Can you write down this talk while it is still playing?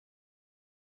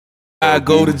I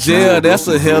go to jail, that's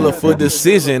a hell of a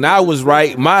decision. I was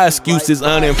right, my excuse is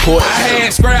unimportant. I had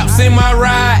scraps in my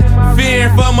ride, fearing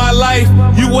for my life.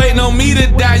 You waiting on me to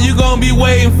die, you gon' be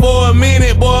waiting for a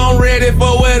minute. Boy, I'm ready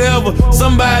for whatever.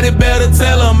 Somebody better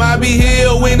tell them I be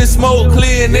here when the smoke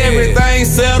clear and everything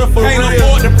settled for real. Can't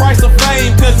afford the price of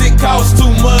fame, cause it costs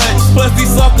too much. Plus these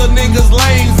sucker niggas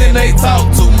lames and they talk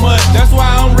too much. That's why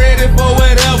I'm ready for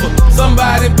whatever.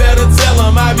 Somebody better tell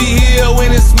them I be here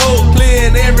when the smoke clear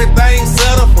and everything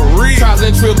settle for real. Trials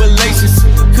and tribulations,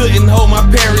 couldn't hold my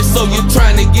parents, so you're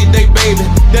trying to get they baby.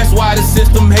 That's why the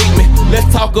system hate me. Let's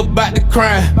talk about the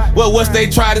crime. Well, what's they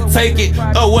try to take it?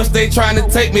 Oh, what's they trying to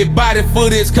take me? Body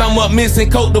footage come up missing,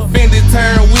 co-defendant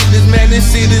turn witness. Man, this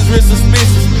shit is real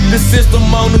suspicious. The system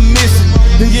on the mission.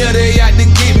 Yeah, they out to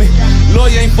get me.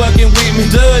 Lawyer ain't fucking with me.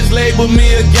 Judge label me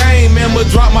a game member,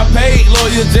 drop my paid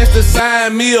lawyer just to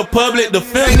sign me a public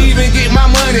defender. Ain't even get my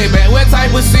money back. What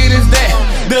type of shit is that?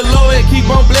 The Lord keep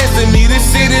on blessing me. This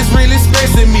shit is really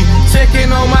stressing me. Checking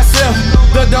on myself,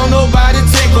 but don't nobody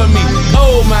check for me.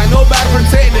 Oh my, nobody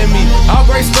protecting me. All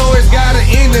great stories got an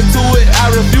ending to it.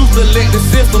 I refuse to let the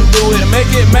system do it.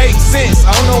 Make it make sense.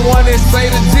 I'm the one that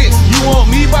say the jits. You want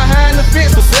me behind the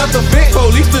fence for self-defense?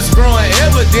 Police destroying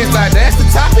evidence, like that's the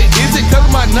topic. Is it cause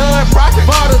my non-profit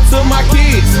father to my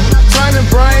kids? Trying to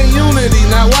bring unity.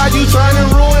 Now why you trying to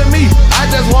ruin me? I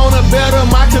just wanna better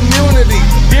my community.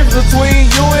 Difference between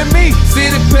you and me.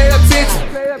 City, pay attention.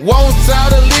 Want y'all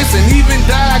to listen. Even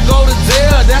die, go to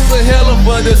jail. That's a hell of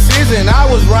a decision. I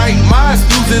was right, my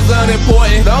excuse is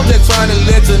unimportant. I'm just trying to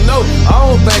let you know, I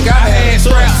don't think I had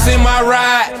straps in my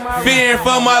ride, fearing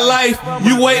for my life.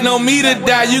 You waiting on me to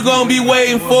die, you gon' be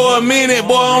waiting for a minute.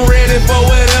 Boy, I'm ready for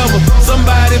whatever.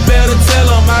 Somebody better tell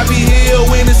them I be here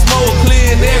when the smoke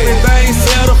clear and everything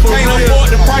settled for real. Can't afford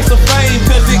the price of fame,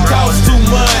 cause it costs too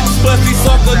much. Plus these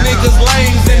sucker niggas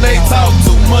lames and they talk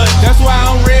too much. That's why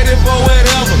I'm ready for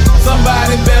whatever.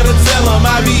 Somebody better tell them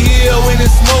I be here when the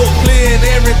smoke clear and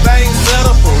everything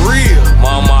settled for real.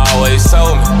 Mama always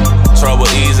told me, trouble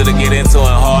easy to get into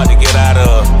and hard to get out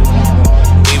of.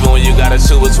 Even when you gotta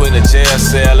choose between a jail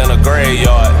cell and a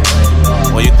graveyard.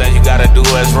 When you think you gotta do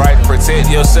what's right to protect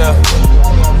yourself,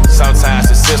 sometimes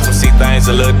the system see things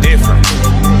a little different.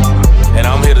 And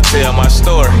I'm here to tell my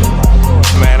story.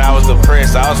 Man, I was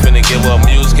depressed, I was finna give up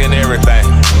music and everything.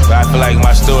 But I feel like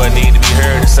my story need to be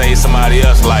heard to save somebody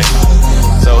else's life.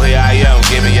 So here I am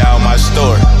giving y'all my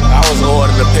story.